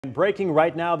Breaking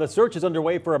right now, the search is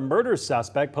underway for a murder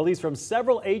suspect. Police from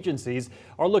several agencies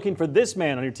are looking for this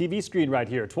man on your TV screen right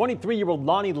here. 23-year-old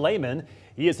Lonnie Lehman.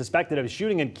 He is suspected of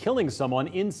shooting and killing someone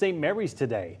in St. Mary's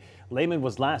today. Lehman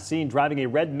was last seen driving a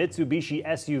red Mitsubishi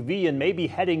SUV and may be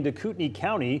heading to Kootenai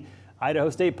County. Idaho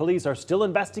State Police are still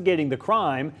investigating the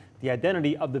crime. The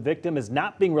identity of the victim is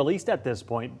not being released at this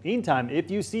point. Meantime, if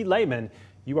you see Lehman,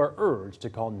 you are urged to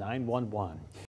call 911.